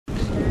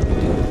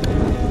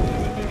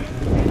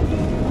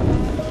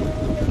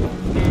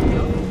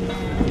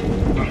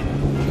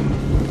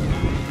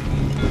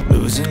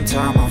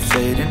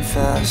fading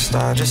fast.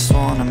 I just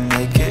wanna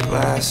make it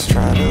last.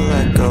 Try to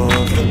let go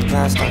of the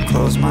past. I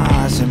close my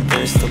eyes,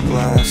 embrace the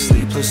blast.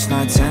 Sleepless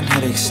nights and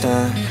headaches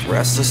stack.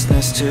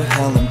 Restlessness to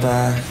hell and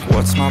back.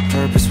 What's my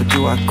purpose? What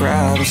do I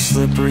grab? A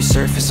slippery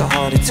surface, a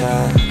heart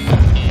attack.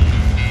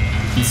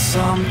 And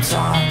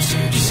sometimes you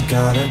just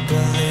gotta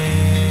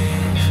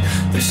believe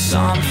there's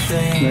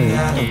something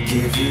that'll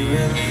give you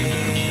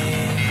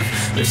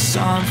relief. There's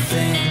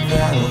something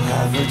that'll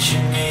have what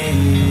you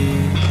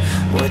need,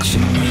 what you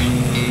need.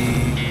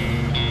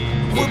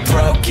 We're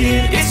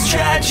broken, it's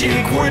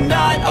tragic, we're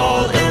not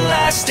all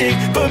elastic,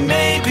 but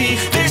maybe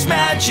there's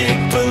magic.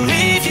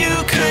 Believe you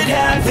could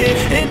have it,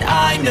 and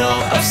I know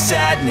of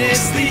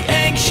sadness, the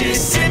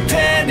anxious and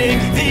panic,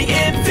 the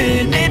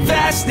infinite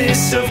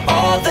vastness of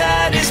all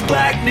that is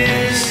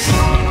blackness.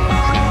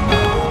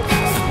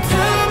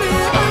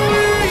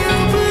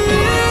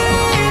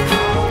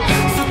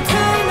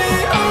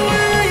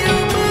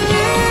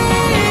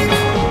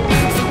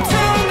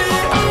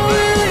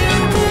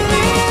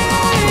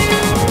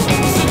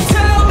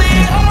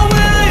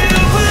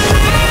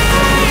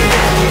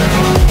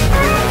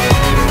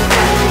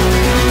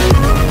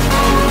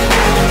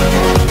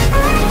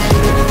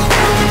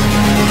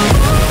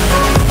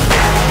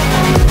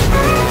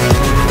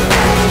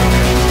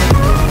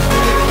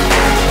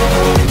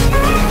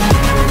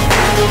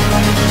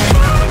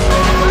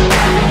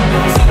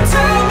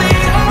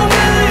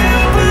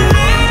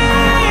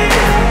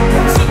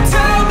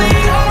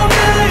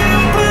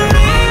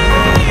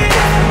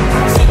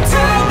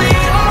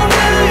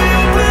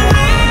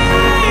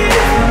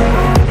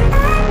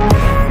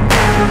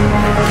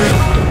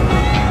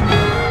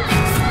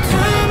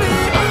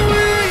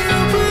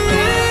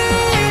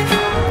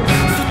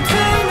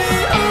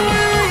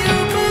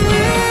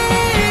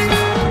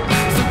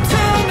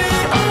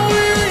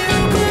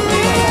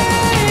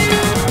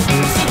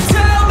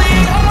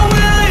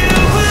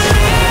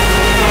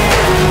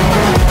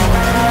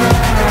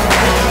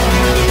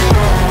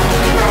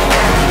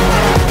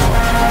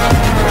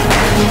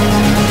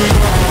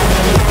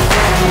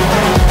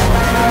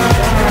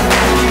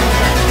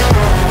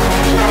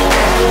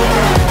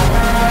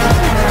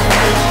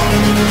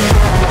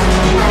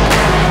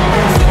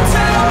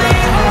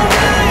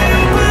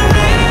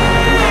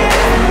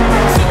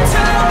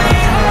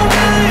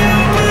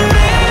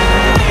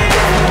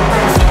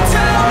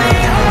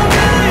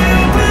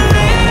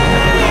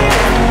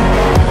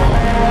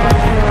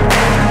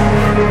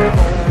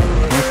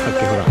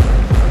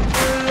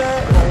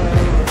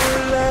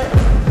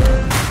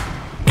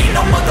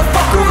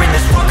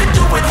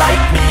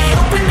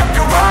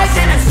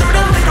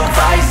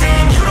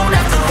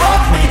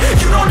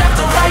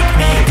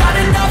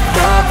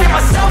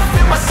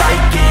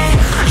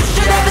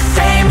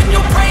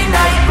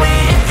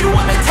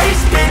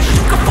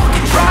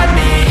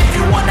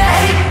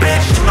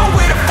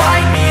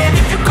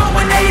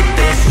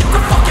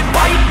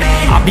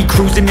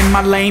 Cruising in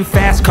my lane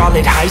fast, call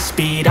it high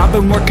speed. I've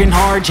been working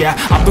hard, yeah,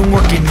 I've been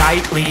working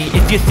nightly.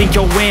 If you think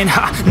you'll win,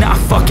 ha, not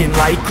fucking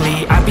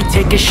likely. I be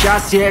taking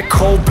shots, yeah,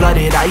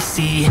 cold-blooded,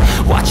 icy.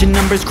 Watching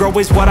numbers grow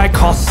is what I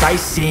call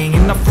sightseeing.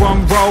 In the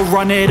front row,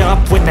 run it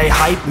up when they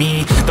hype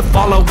me. The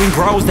following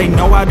grows, they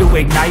know how to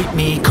ignite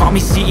me. Call me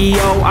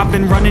CEO, I've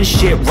been running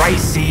shit right,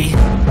 see.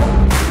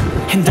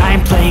 And I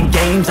ain't playing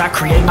games, I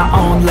create my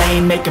own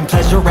lane, making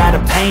pleasure out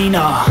of pain,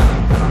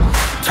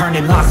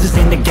 turning losses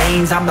into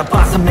gains. I'm the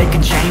boss, I'm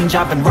making change.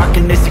 I've been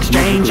rocking this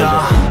exchange,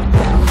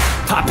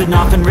 popping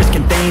off and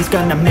risking things.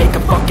 Gonna make a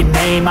fucking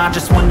name. I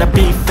just wanna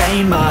be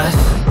famous,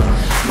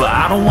 but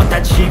I don't want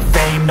that cheap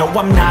fame. No,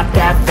 I'm not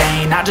that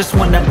vain. I just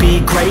wanna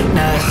be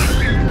greatness.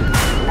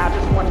 I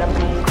just wanna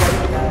be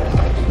greatness.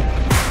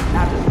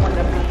 I just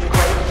wanna be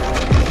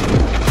greatness.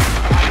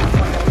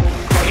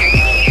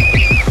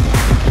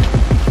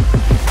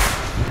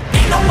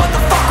 Ain't no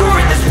motherfucker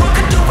in this world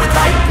could do it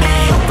like me.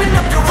 Open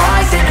up your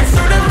eyes and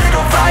insert a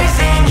little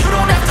rising. You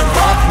don't have to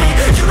love me,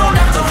 you don't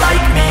have to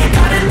like me.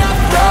 Got enough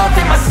love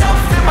in myself,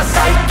 in my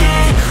psyche.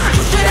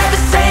 You should have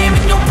the same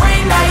in your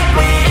brain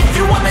nightly. If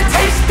you wanna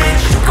taste,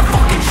 bitch, you can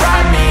fucking try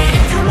me.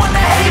 If you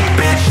wanna hate,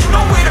 bitch, you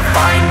know where to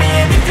find me.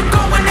 And if you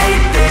go and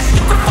hate this,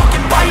 you can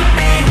fucking bite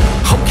me.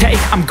 Okay,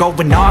 I'm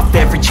going off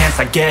every chance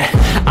I get.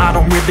 I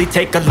don't really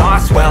take a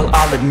loss, well,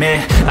 I'll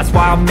admit. That's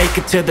why I'll make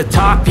it to the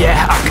top,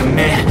 yeah, I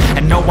commit.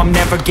 And no, I'm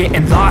never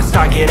getting lost,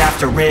 I get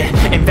after it.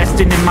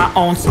 Investing in my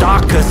own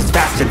stock, cause it's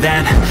faster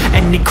than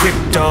any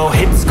crypto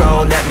hits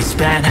go, let me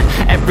spend.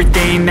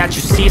 Everything that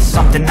you see is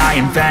something I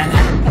invent,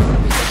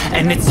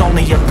 and it's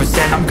only a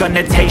percent. I'm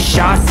gonna take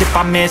shots, if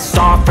I miss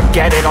all,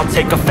 forget it. I'll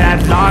take a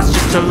fat loss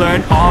just to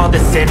learn all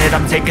that's in it.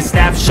 I'm taking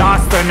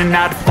snapshots, learning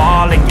how to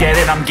fall and get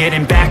it. I'm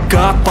getting back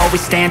up,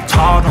 always stand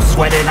tall, don't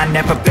sweat it. I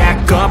never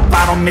back up,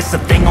 I don't miss a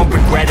thing or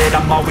regret it.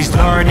 I'm always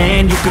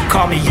learning, you could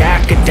call me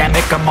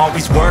academic. I'm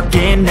always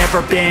working,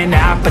 never been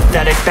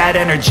apathetic. Bad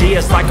energy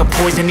is like a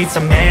poison, needs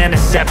some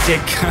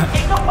antiseptic.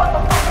 Ain't no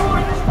motherfucker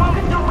in this world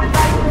can do it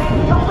like me.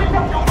 Open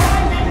up your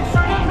mind and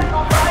insert a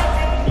little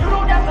rising. You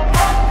don't have to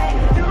love me,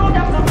 you don't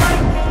have to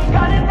like me.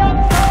 Got enough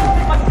love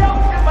in myself,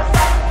 in my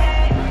psyche.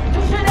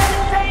 You should have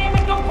the same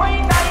in your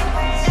brain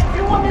nightly.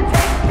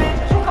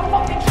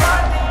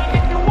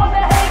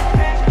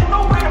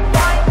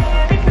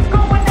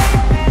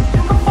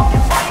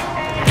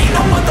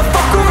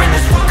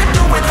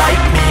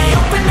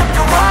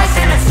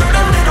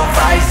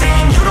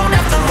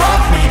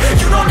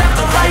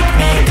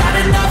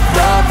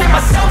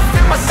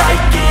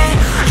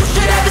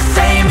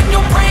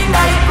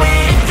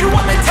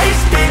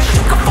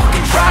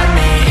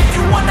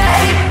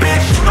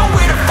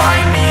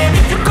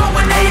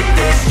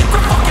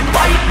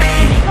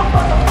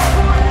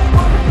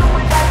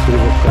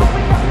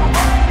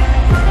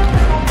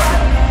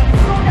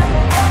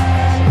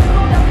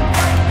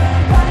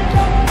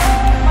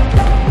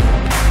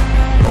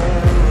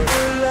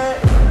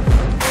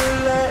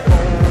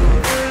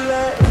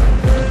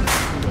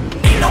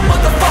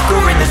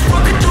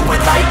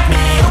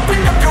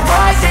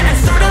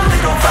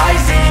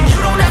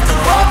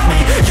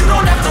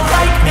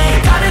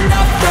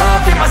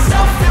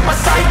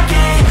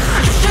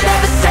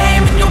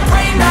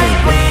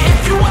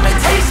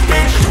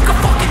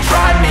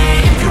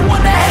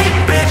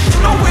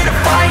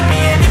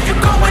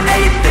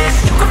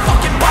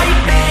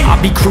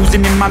 be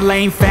cruising in my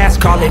lane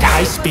fast, call it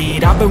high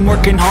speed. I've been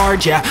working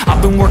hard, yeah,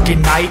 I've been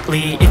working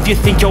nightly. If you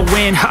think you'll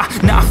win, ha,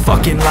 not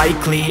fucking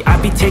likely. I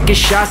be taking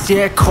shots,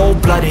 yeah,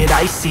 cold-blooded,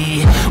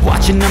 icy.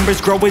 Watching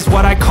numbers grow is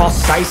what I call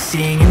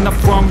sightseeing. In the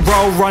front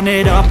row, run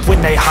it up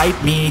when they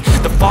hype me.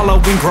 The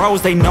following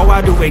grows, they know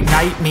how to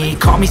ignite me.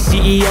 Call me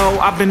CEO,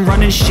 I've been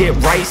running shit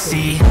right,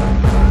 see.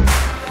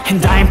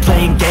 And I ain't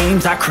playing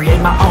games, I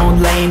create my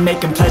own lane,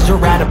 making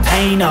pleasure out of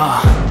pain,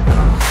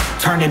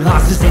 turning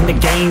losses into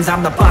gains.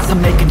 I'm the boss,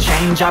 I'm making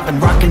change. I've been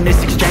rocking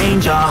this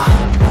exchange,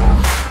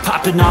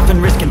 popping off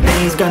and risking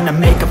things. Gonna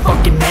make a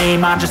fucking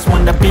name, I just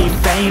wanna be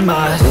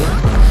famous.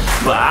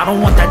 But I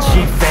don't want that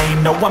cheap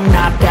fame, no, I'm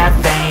not that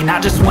vain. I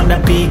just wanna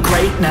be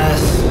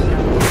greatness.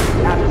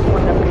 I just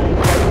wanna be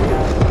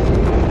greatness.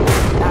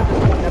 I just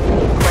wanna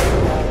be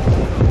greatness.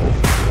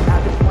 I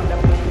just wanna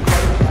be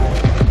greatness.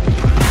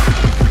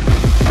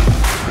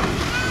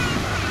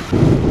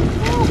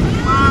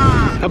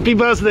 Happy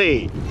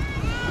birthday!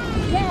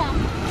 Yeah.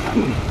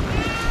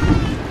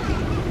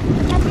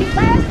 Happy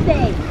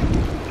birthday.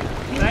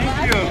 Thank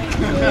you.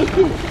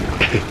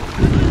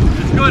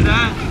 It's good,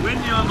 huh? When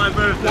you on my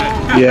birthday.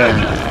 Yeah.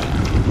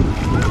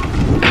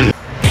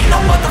 Ain't no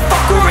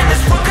motherfucker in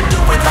this world can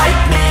do it like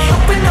me.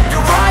 Open up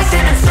your eyes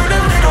and insert a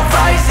little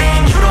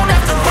rising. You don't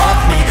have to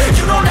love me,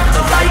 you don't have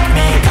to like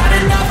me. Got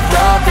enough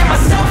love in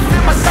myself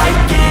and my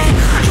psyche.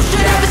 You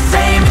should have the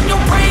same in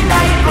your brain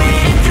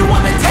nightly. If you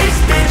wanna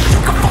taste, bitch, you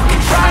can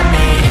fucking try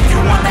me. If you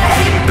wanna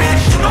hate,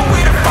 bitch, you know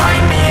where to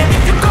find me. And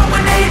if you're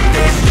going hate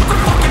this, you can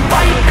fucking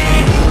bite me.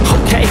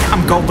 Okay,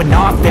 I'm going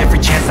off every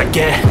chance I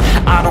get.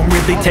 I don't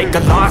really take a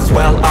loss,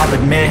 well, I'll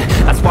admit.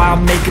 That's why I'll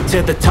make it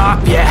to the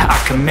top, yeah, I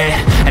commit.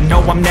 And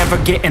no, I'm never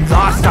getting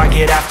lost, I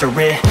get after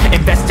it.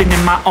 Investing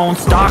in my own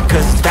stock,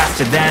 cause it's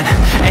faster than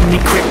any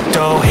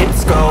crypto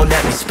hits go,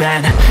 let me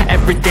spend.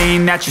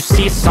 Everything that you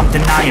see is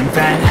something I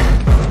invent.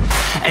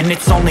 And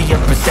it's only a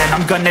percent.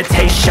 I'm gonna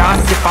take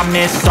shots. If I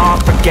miss all,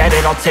 forget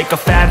it. I'll take a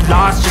fat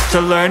loss just to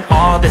learn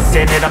all that's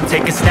in it. I'm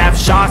taking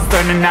snapshots,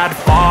 learning how to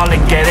fall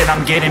and get it.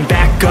 I'm getting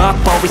back up,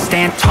 always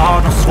stand tall,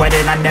 don't sweat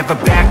it. I never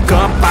back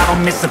up, I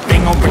don't miss a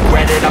thing or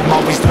regret it. I'm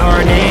always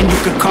learning, you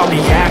could call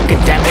me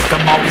academic.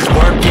 I'm always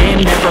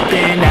working, never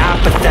been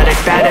apathetic.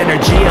 Bad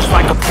energy is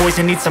like a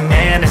poison, needs some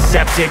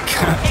antiseptic.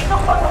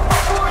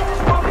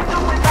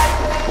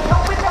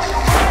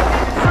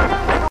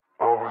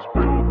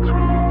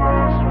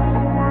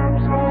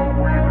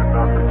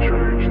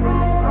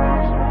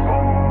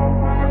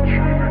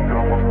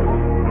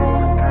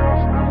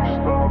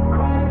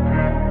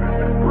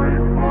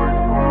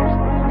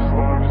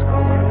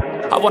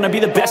 I wanna be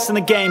the best in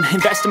the game,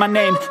 invest in my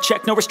name.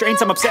 Check no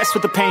restraints, I'm obsessed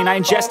with the pain. I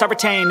ingest, I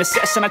retain,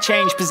 assess and I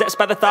change. Possessed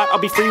by the thought I'll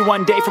be free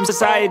one day from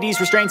society's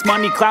restraints.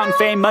 Money, clout and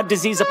fame, mud,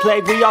 disease, a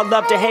plague. We all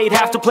love to hate,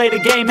 have to play the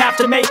game, have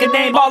to make a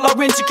name. All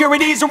our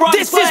insecurities are on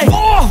display. This is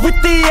war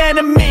with the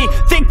enemy,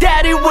 think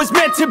that it was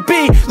meant to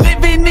be.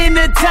 Living in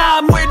a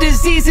time where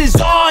disease is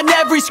on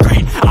every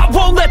screen. I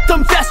won't let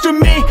them fester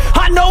me,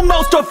 I know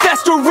most are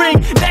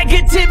festering.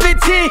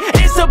 Negativity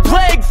is a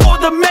plague for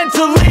the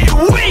mentally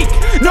weak.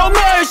 No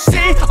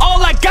mercy,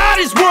 all I got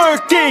is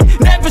working.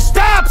 Never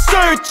stop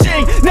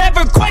searching,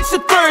 never quench the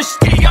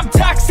thirsty. I'm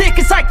toxic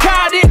and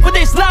psychotic, with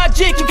this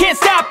logic you can't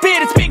stop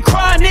it. It's been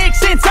chronic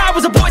since I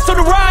was a boy, so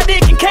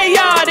neurotic and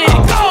chaotic.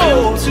 I'm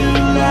built to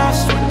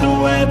last with the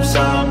webs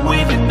I'm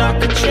weaving. I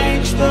could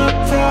change the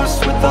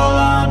past with all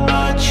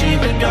I'm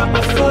achieving. Got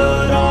my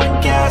foot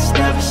on gas,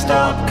 never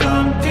stop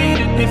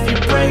competing. If you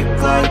break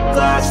like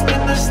glass,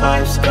 then this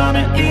life's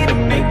gonna eat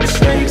 'em. Make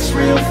mistakes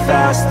real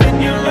fast,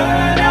 then you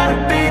learn how to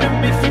beat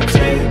 'em. If you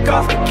take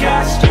off the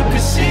cast, you can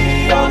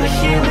see all the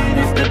healing.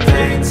 If the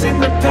pain's in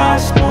the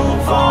past,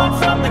 move on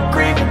from the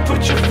grieving.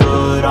 Put your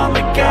foot on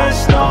the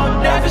gas,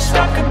 no, never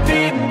stop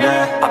competing,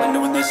 yeah. I've been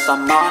doing this,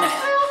 I'm on it.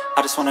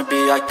 I just wanna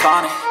be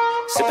iconic.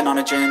 Sipping on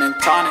a gin and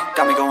tonic,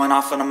 got me going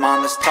off when I'm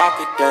on this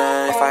topic,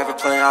 yeah. If I ever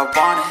play, I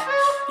want it.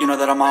 You know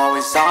that I'm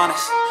always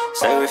honest.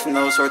 Stay away from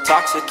those who are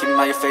toxic. Keep them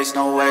out your face,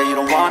 no way, you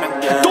don't want them,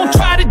 yeah. Don't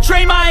try to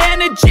drain my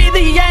energy.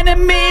 The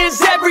enemy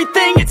is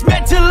everything. It's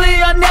mentally,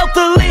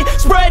 unhealthily,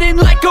 spreading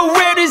like a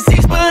rare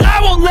disease. But I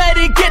won't let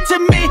it get to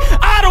me.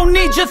 I don't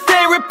need your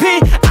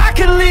therapy. I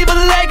can leave a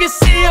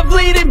legacy of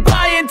leading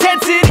by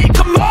intensity.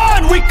 Come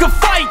on, we can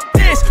fight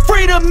this.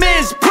 Freedom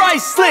is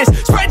priceless.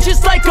 Spread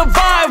just like a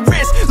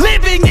virus.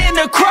 Living in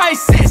a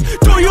crisis.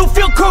 Do you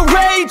feel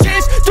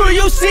courageous? Do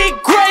you seek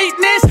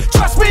greatness?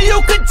 Trust me, you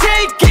can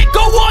take it.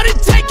 Go on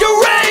and take your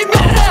aim.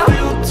 I'm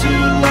built to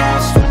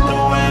last with the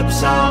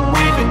webs I'm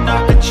weaving.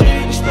 I could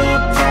change the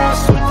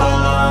past with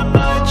all I'm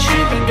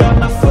achieving. Got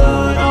my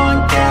foot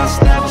on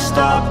gas, never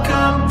stop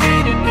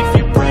competing. If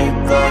you break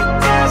like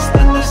glass,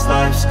 then this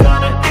life's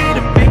gonna eat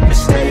 'em. Make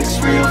mistakes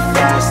real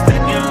fast,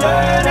 then you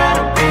learn how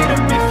to beat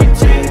 'em. If you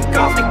take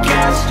off the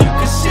gas, you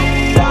can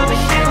see all the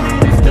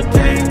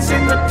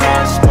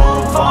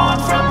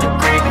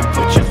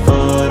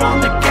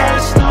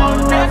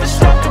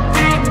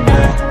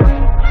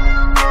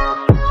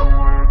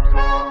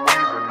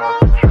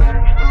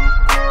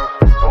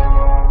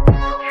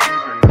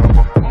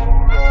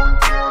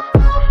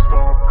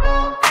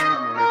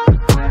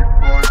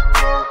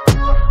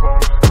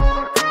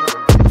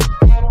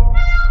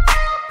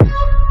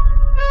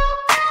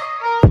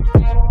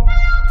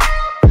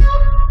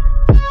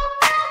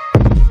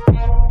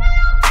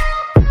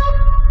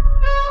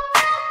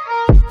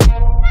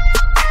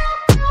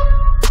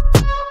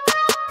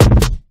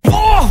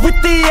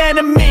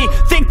enemy.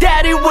 Think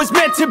that it was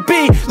meant to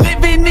be.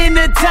 Living in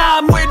a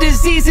time where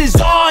disease is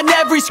on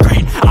every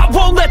screen. I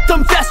won't let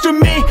them fester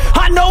me.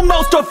 I know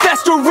most are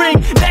festering.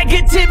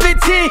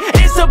 Negativity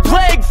is a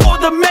plague for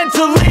the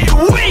mentally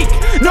weak.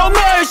 No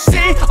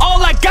mercy, all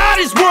I got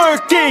is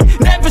working.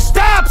 Never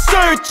stop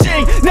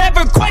searching,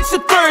 never quench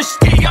the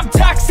thirsty. I'm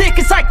toxic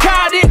and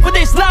psychotic, with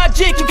this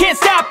logic you can't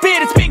stop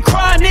it. It's been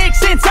chronic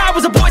since I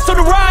was a boy, so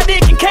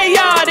neurotic and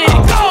chaotic.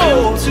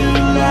 Built to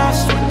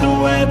last with the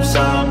webs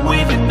I'm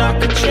weaving. I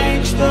could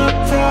change the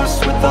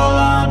past with all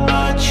I'm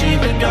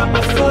achieving. Got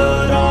my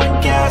foot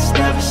on gas,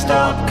 never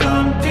stop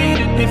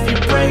competing. If you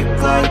break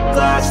like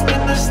glass,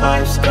 then this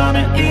life's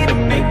gonna eat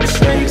 'em. Make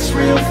mistakes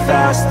real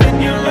fast,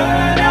 then you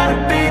learn how to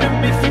beat 'em.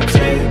 If you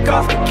take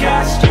off the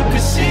cast, you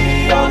can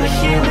see all the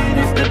healing.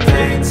 If the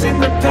pain's in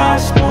the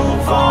past,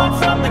 move on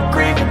from the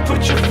grieving.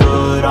 Put your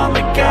foot on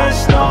the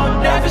gas, no,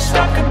 never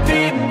stop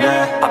competing,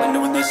 yeah. I've been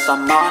doing this,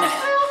 I'm on it.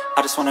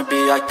 I just wanna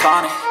be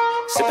iconic.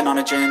 Sipping on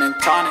a gin and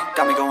tonic,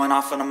 got me going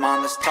off when I'm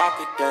on this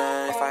topic,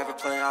 yeah. If I ever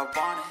play, I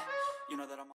want it.